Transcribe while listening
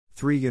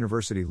3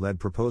 university-led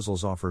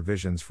proposals offer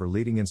visions for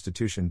leading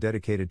institution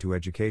dedicated to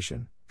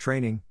education,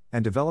 training,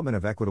 and development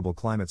of equitable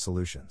climate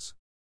solutions.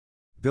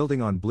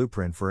 Building on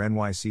blueprint for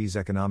NYC's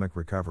economic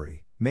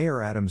recovery,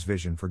 Mayor Adams'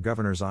 vision for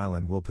Governor's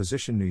Island will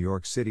position New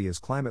York City as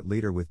climate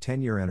leader with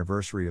 10-year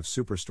anniversary of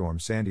Superstorm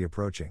Sandy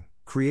approaching,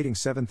 creating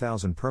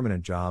 7,000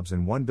 permanent jobs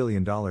and $1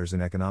 billion in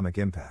economic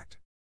impact.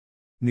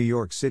 New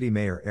York City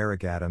Mayor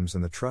Eric Adams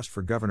and the Trust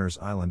for Governor's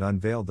Island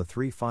unveiled the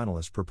 3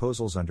 finalist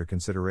proposals under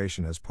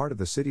consideration as part of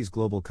the city's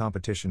global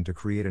competition to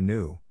create a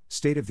new,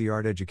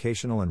 state-of-the-art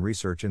educational and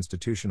research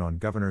institution on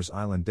Governor's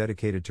Island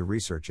dedicated to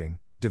researching,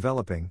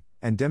 developing,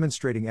 and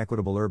demonstrating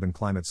equitable urban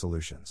climate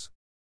solutions.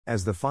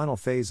 As the final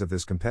phase of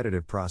this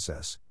competitive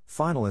process,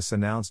 finalists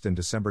announced in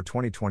December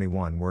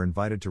 2021 were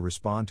invited to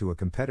respond to a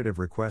competitive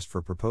request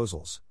for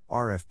proposals,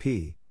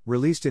 RFP,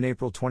 released in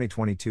April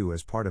 2022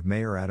 as part of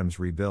Mayor Adams'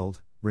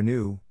 Rebuild,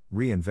 Renew,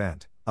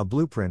 Reinvent, a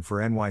blueprint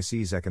for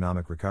NYC's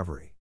economic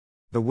recovery.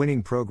 The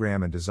winning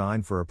program and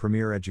design for a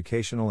premier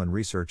educational and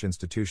research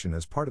institution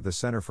as part of the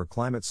Center for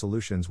Climate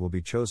Solutions will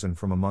be chosen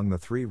from among the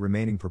 3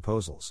 remaining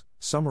proposals,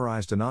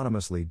 summarized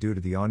anonymously due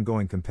to the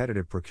ongoing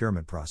competitive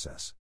procurement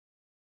process.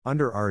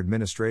 Under our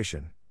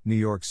administration, New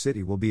York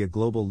City will be a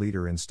global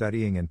leader in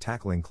studying and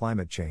tackling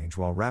climate change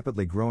while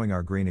rapidly growing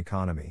our green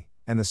economy,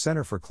 and the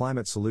Center for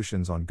Climate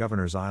Solutions on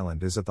Governor's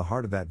Island is at the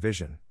heart of that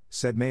vision,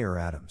 said Mayor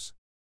Adams.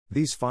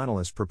 These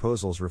finalist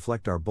proposals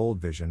reflect our bold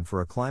vision for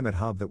a climate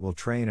hub that will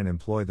train and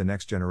employ the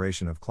next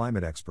generation of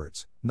climate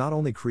experts, not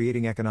only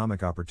creating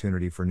economic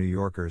opportunity for New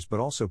Yorkers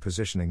but also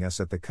positioning us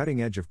at the cutting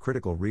edge of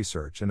critical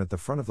research and at the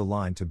front of the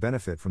line to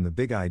benefit from the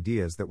big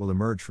ideas that will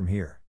emerge from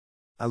here.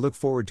 I look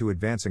forward to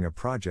advancing a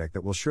project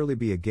that will surely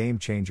be a game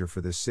changer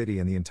for this city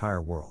and the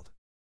entire world.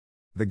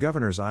 The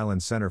Governor's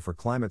Island Center for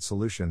Climate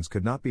Solutions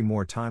could not be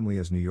more timely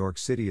as New York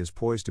City is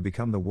poised to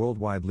become the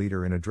worldwide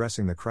leader in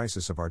addressing the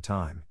crisis of our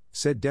time,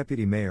 said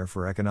Deputy Mayor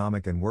for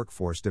Economic and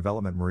Workforce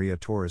Development Maria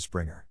Torres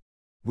Springer.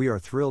 We are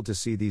thrilled to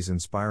see these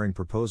inspiring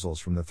proposals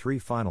from the 3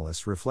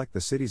 finalists reflect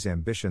the city's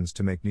ambitions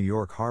to make New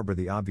York Harbor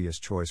the obvious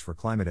choice for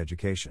climate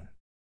education.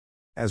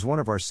 As one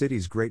of our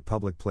city's great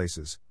public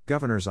places,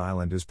 Governor's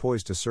Island is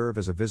poised to serve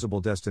as a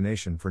visible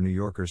destination for New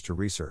Yorkers to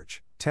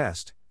research,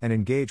 test, and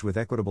engage with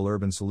equitable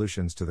urban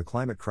solutions to the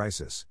climate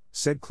crisis,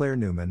 said Claire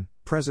Newman,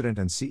 President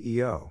and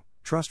CEO,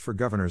 Trust for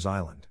Governor's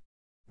Island.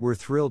 We're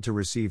thrilled to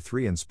receive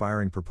 3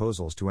 inspiring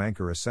proposals to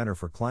anchor a Center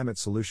for Climate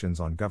Solutions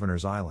on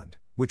Governor's Island,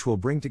 which will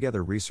bring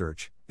together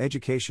research,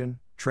 education,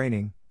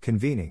 training,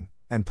 convening,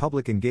 and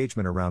public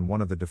engagement around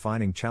one of the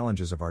defining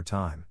challenges of our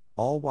time,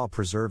 all while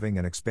preserving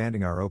and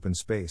expanding our open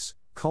space,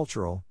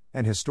 cultural,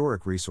 and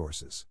historic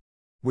resources.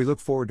 We look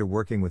forward to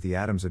working with the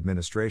Adams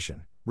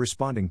administration,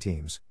 responding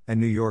teams, and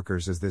New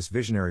Yorkers as this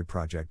visionary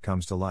project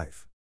comes to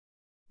life.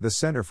 The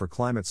Center for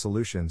Climate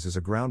Solutions is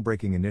a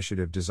groundbreaking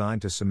initiative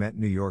designed to cement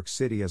New York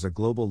City as a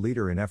global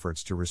leader in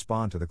efforts to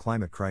respond to the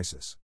climate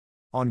crisis.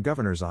 On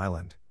Governor's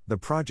Island, the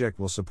project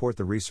will support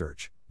the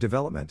research,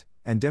 development,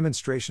 and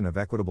demonstration of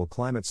equitable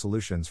climate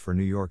solutions for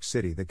New York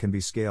City that can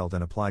be scaled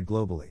and applied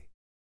globally.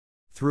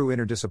 Through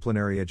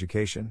interdisciplinary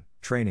education,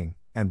 training,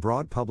 and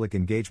broad public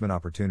engagement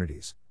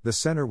opportunities, the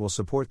center will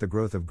support the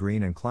growth of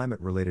green and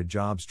climate-related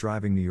jobs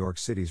driving New York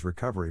City's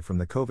recovery from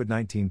the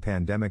COVID-19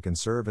 pandemic and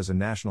serve as a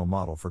national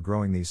model for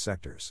growing these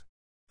sectors.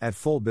 At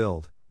full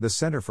build, the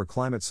Center for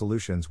Climate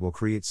Solutions will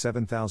create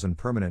 7,000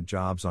 permanent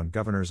jobs on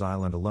Governor's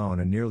Island alone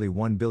and nearly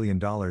 $1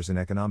 billion in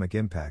economic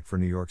impact for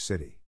New York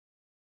City.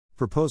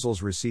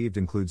 Proposals received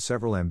include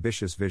several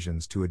ambitious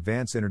visions to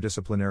advance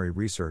interdisciplinary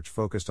research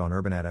focused on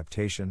urban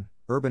adaptation,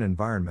 urban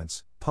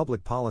environments,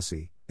 public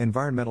policy,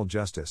 environmental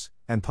justice,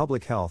 and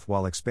public health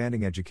while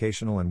expanding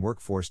educational and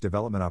workforce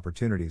development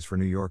opportunities for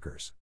New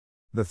Yorkers.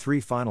 The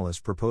 3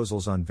 finalist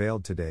proposals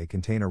unveiled today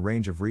contain a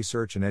range of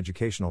research and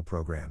educational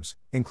programs,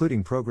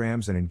 including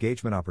programs and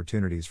engagement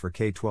opportunities for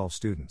K-12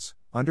 students,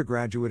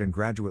 undergraduate and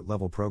graduate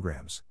level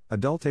programs,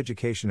 adult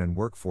education and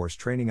workforce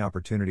training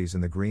opportunities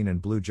in the green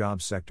and blue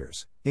jobs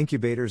sectors,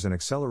 incubators and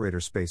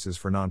accelerator spaces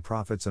for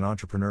nonprofits and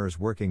entrepreneurs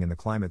working in the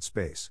climate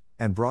space,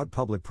 and broad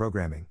public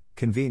programming,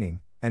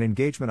 convening, and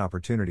engagement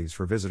opportunities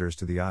for visitors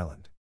to the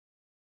island.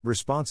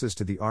 Responses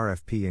to the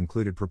RFP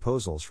included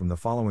proposals from the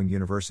following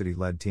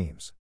university-led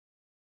teams.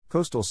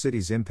 Coastal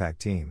Cities Impact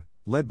Team,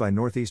 led by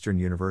Northeastern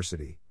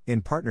University,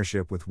 in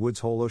partnership with Woods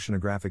Hole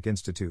Oceanographic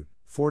Institute,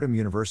 Fordham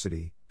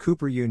University,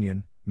 Cooper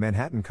Union,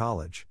 Manhattan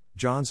College,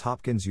 Johns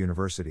Hopkins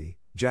University,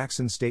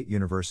 Jackson State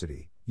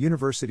University,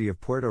 University of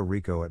Puerto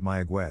Rico at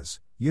Mayagüez,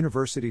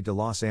 University de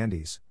los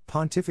Andes,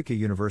 Pontificia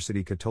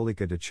University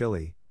Católica de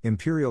Chile,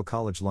 Imperial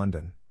College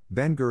London,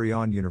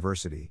 Ben-Gurion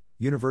University,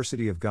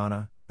 University of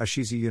Ghana,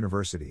 Ashizi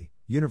University,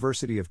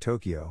 University of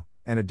Tokyo,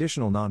 and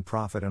additional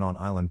nonprofit and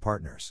on-island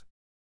partners.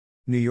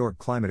 New York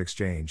Climate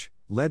Exchange,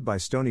 led by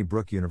Stony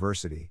Brook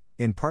University,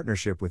 in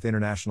partnership with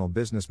International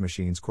Business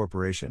Machines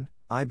Corporation,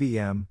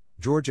 IBM,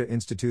 Georgia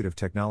Institute of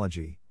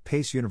Technology,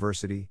 Pace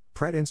University,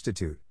 Pratt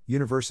Institute,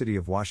 University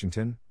of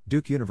Washington,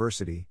 Duke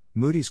University,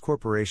 Moody's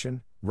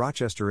Corporation,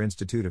 Rochester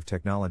Institute of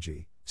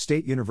Technology,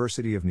 State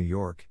University of New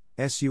York,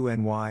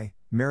 SUNY,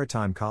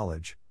 Maritime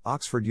College,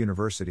 Oxford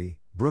University,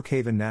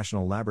 Brookhaven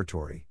National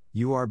Laboratory,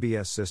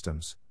 URBS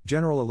Systems,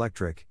 General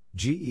Electric,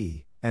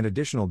 GE, and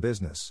additional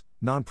business,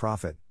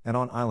 nonprofit, and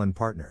on-island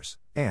partners,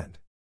 and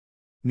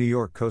New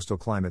York Coastal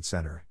Climate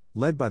Center,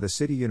 led by the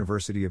City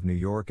University of New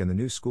York and the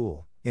New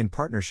School, in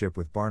partnership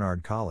with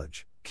Barnard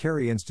College,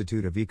 Carey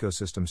Institute of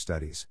Ecosystem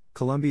Studies,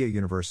 Columbia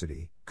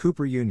University,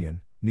 Cooper Union,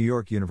 New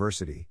York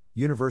University,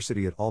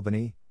 University at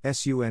Albany,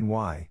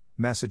 SUNY,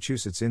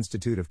 Massachusetts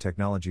Institute of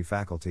Technology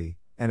faculty,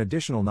 and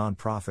additional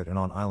nonprofit and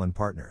on-island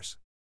partners.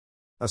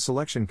 A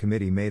selection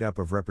committee made up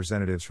of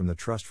representatives from the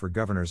Trust for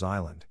Governors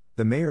Island,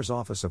 the Mayor's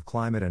Office of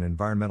Climate and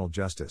Environmental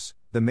Justice,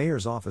 the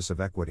Mayor's Office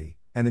of Equity,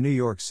 and the New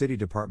York City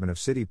Department of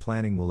City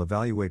Planning will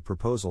evaluate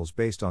proposals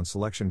based on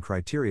selection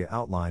criteria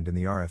outlined in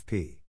the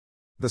RFP.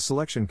 The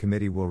selection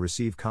committee will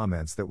receive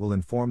comments that will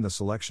inform the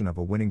selection of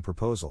a winning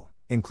proposal,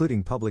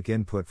 including public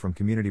input from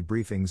community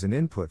briefings and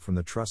input from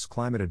the Trust's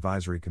Climate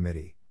Advisory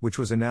Committee, which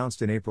was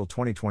announced in April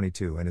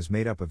 2022 and is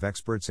made up of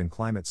experts in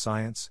climate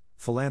science,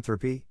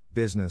 philanthropy,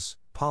 business,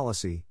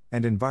 policy,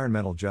 and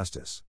environmental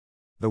justice.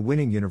 The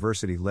winning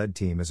university-led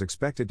team is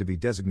expected to be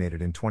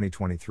designated in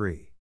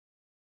 2023.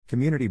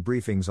 Community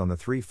briefings on the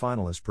 3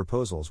 finalist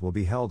proposals will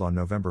be held on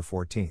November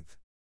 14.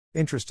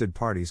 Interested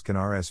parties can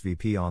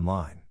RSVP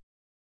online.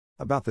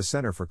 About the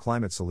Center for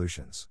Climate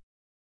Solutions.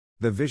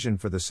 The vision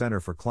for the Center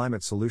for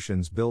Climate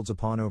Solutions builds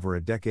upon over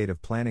a decade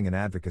of planning and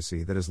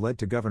advocacy that has led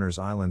to Governors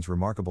Island's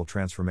remarkable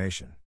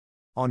transformation.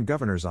 On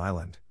Governors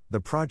Island,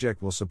 the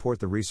project will support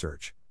the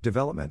research,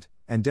 development,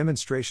 and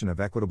demonstration of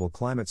equitable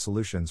climate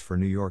solutions for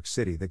New York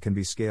City that can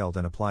be scaled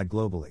and applied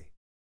globally.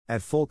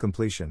 At full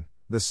completion,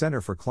 the Center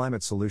for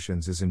Climate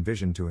Solutions is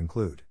envisioned to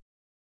include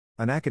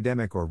an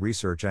academic or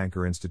research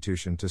anchor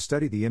institution to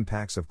study the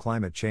impacts of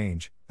climate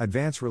change,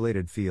 advance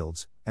related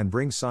fields, and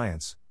bring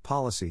science,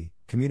 policy,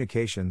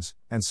 communications,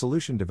 and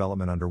solution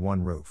development under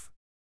one roof.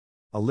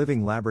 A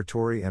living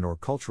laboratory and/or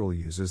cultural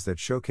uses that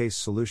showcase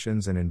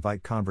solutions and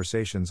invite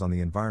conversations on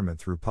the environment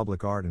through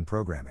public art and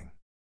programming.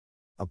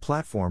 A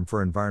platform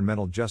for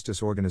environmental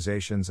justice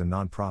organizations and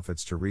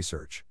nonprofits to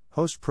research,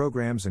 host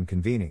programs and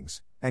convenings,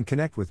 and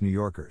connect with New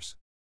Yorkers.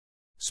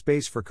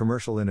 Space for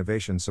commercial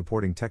innovation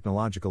supporting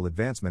technological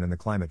advancement in the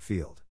climate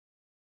field.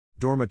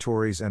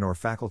 Dormitories and/or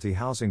faculty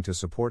housing to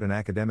support an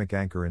academic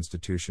anchor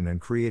institution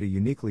and create a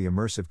uniquely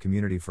immersive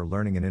community for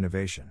learning and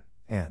innovation,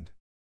 and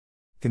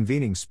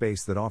convening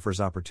space that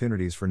offers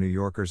opportunities for New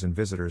Yorkers and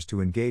visitors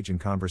to engage in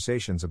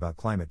conversations about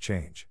climate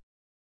change.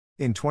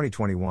 In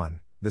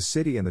 2021, the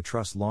City and the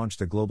Trust launched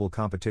a global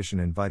competition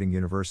inviting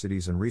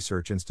universities and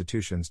research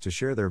institutions to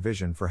share their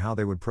vision for how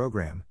they would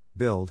program,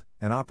 build,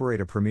 and operate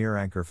a premier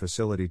anchor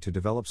facility to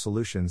develop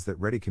solutions that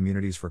ready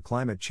communities for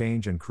climate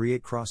change and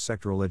create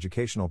cross-sectoral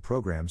educational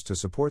programs to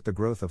support the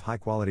growth of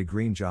high-quality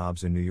green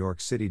jobs in New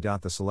York City.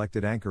 The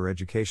selected anchor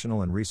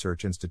educational and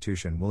research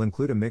institution will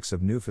include a mix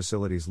of new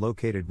facilities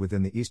located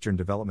within the Eastern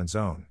Development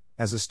Zone,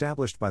 as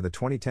established by the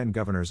 2010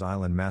 Governors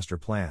Island Master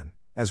Plan,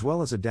 as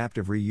well as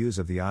adaptive reuse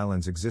of the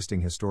island's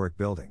existing historic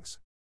buildings.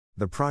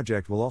 The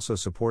project will also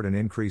support an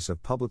increase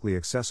of publicly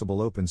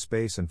accessible open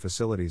space and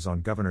facilities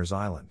on Governors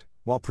Island,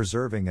 while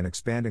preserving and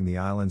expanding the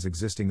island's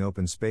existing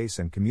open space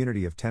and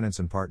community of tenants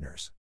and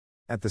partners.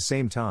 At the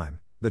same time,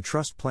 the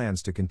Trust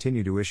plans to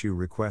continue to issue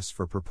requests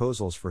for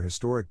proposals for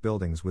historic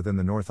buildings within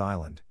the North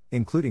Island,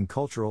 including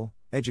cultural,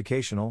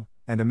 educational,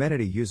 and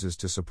amenity uses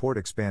to support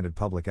expanded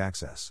public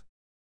access.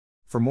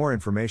 For more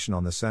information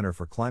on the Center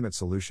for Climate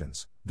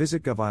Solutions,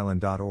 visit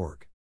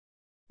govisland.org.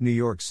 New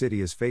York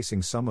City is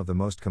facing some of the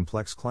most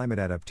complex climate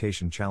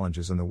adaptation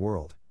challenges in the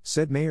world,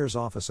 said Mayor's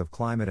Office of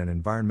Climate and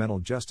Environmental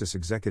Justice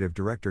Executive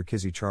Director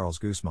Kizzy Charles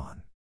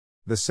Guzman.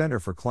 The Center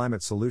for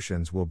Climate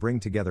Solutions will bring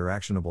together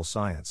actionable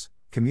science,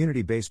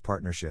 community-based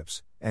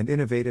partnerships, and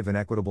innovative and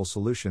equitable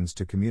solutions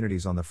to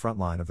communities on the front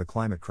line of the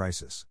climate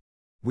crisis.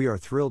 We are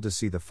thrilled to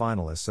see the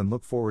finalists and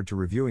look forward to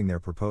reviewing their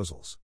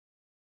proposals.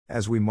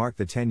 As we mark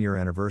the 10-year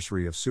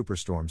anniversary of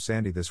Superstorm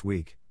Sandy this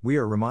week, we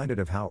are reminded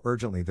of how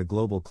urgently the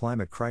global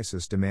climate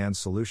crisis demands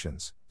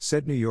solutions,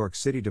 said New York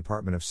City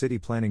Department of City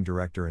Planning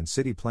Director and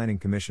City Planning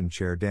Commission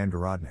Chair Dan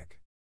Garodnick.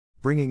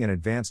 Bringing an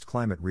advanced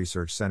climate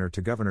research center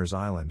to Governors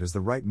Island is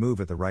the right move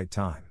at the right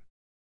time.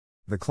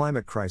 The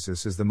climate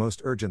crisis is the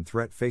most urgent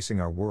threat facing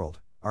our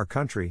world, our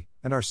country,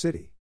 and our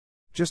city.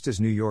 Just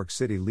as New York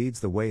City leads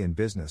the way in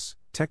business,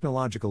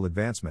 technological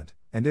advancement,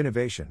 and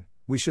innovation,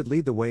 we should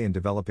lead the way in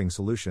developing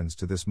solutions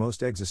to this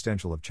most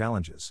existential of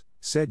challenges,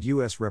 said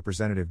U.S.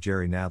 Representative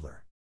Jerry Nadler.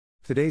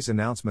 Today's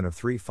announcement of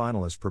 3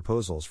 finalist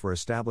proposals for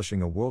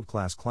establishing a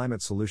world-class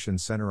climate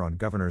solutions center on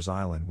Governors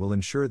Island will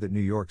ensure that New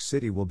York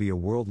City will be a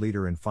world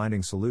leader in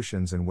finding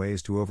solutions and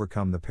ways to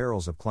overcome the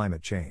perils of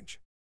climate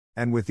change.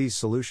 And with these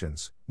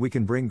solutions, we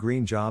can bring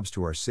green jobs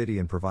to our city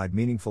and provide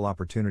meaningful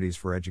opportunities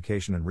for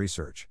education and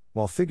research,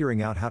 while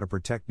figuring out how to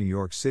protect New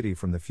York City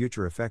from the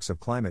future effects of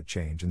climate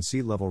change and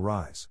sea level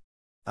rise.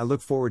 I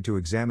look forward to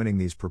examining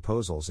these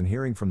proposals and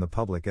hearing from the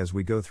public as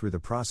we go through the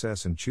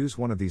process and choose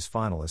one of these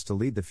finalists to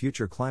lead the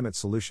future Climate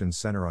Solutions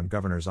Center on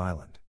Governors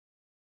Island.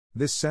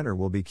 This center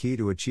will be key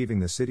to achieving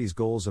the city's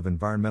goals of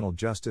environmental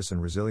justice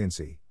and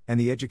resiliency, and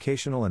the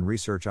educational and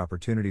research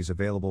opportunities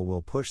available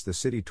will push the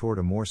city toward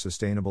a more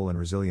sustainable and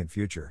resilient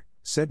future,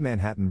 said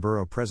Manhattan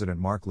Borough President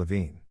Mark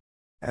Levine.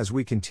 As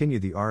we continue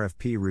the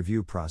RFP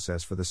review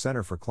process for the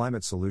Center for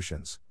Climate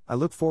Solutions, I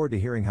look forward to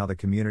hearing how the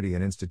community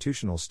and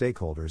institutional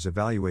stakeholders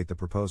evaluate the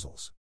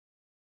proposals.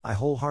 I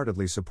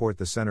wholeheartedly support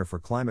the Center for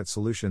Climate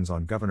Solutions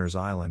on Governor's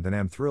Island and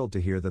am thrilled to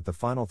hear that the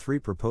final 3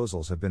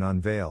 proposals have been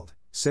unveiled,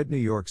 said New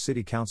York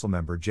City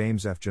Councilmember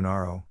James F.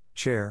 Gennaro,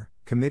 Chair,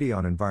 Committee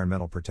on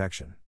Environmental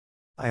Protection.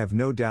 I have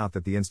no doubt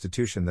that the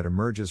institution that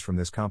emerges from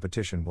this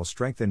competition will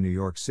strengthen New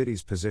York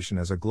City's position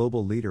as a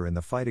global leader in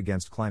the fight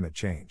against climate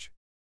change.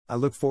 I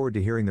look forward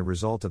to hearing the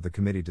result of the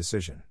committee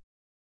decision.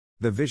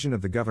 The vision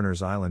of the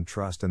Governor's Island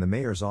Trust and the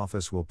Mayor's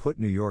Office will put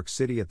New York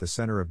City at the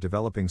center of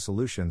developing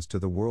solutions to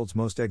the world's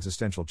most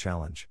existential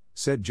challenge,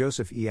 said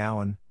Joseph E.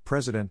 Owen,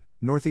 President,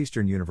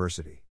 Northeastern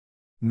University.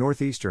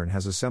 Northeastern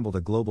has assembled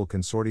a global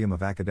consortium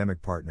of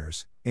academic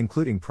partners,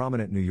 including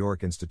prominent New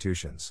York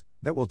institutions,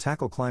 that will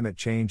tackle climate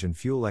change and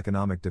fuel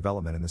economic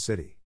development in the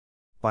city.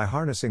 By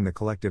harnessing the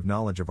collective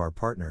knowledge of our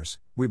partners,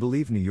 we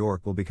believe New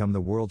York will become the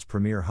world's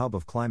premier hub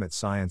of climate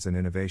science and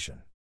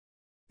innovation.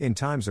 In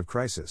times of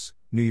crisis,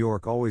 New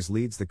York always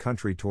leads the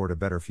country toward a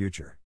better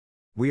future.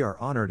 We are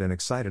honored and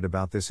excited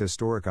about this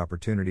historic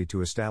opportunity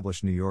to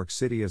establish New York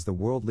City as the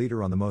world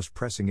leader on the most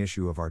pressing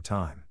issue of our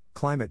time,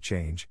 climate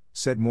change,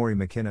 said Maury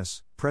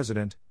McInnes,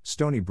 President,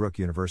 Stony Brook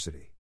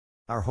University.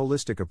 Our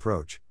holistic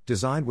approach,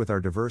 designed with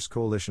our diverse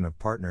coalition of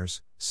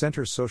partners,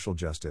 centers social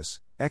justice,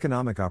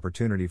 economic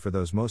opportunity for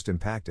those most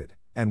impacted,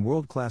 and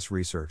world-class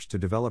research to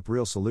develop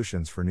real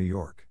solutions for New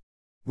York.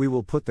 We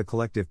will put the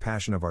collective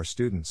passion of our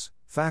students,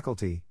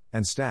 faculty,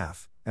 and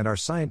staff, and our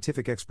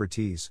scientific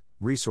expertise,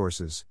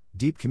 resources,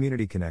 deep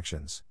community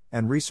connections,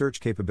 and research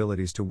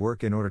capabilities to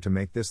work in order to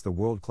make this the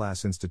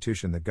world-class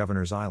institution that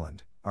Governor's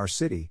Island, our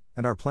city,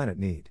 and our planet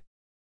need.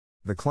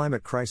 The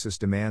climate crisis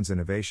demands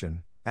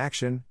innovation,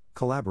 action,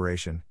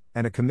 collaboration,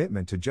 and a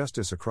commitment to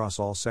justice across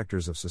all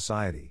sectors of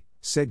society,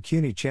 said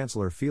CUNY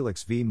Chancellor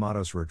Felix V.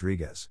 Matos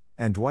Rodriguez,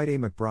 and Dwight A.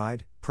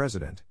 McBride,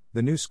 President,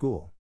 the New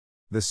School.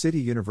 The City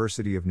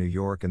University of New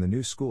York and the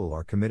New School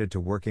are committed to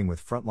working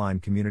with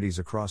frontline communities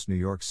across New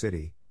York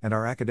City, and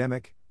our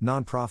academic,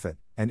 nonprofit,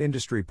 and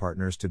industry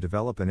partners to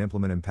develop and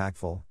implement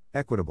impactful,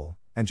 equitable,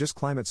 and just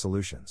climate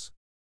solutions.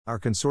 Our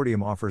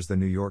consortium offers the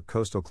New York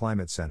Coastal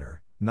Climate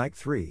Center,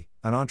 NYC3,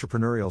 an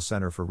entrepreneurial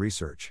center for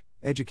research,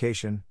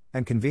 education,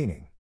 and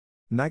convening.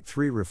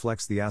 NYC3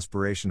 reflects the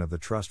aspiration of the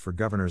Trust for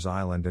Governor's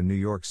Island and New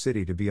York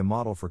City to be a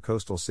model for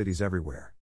coastal cities everywhere.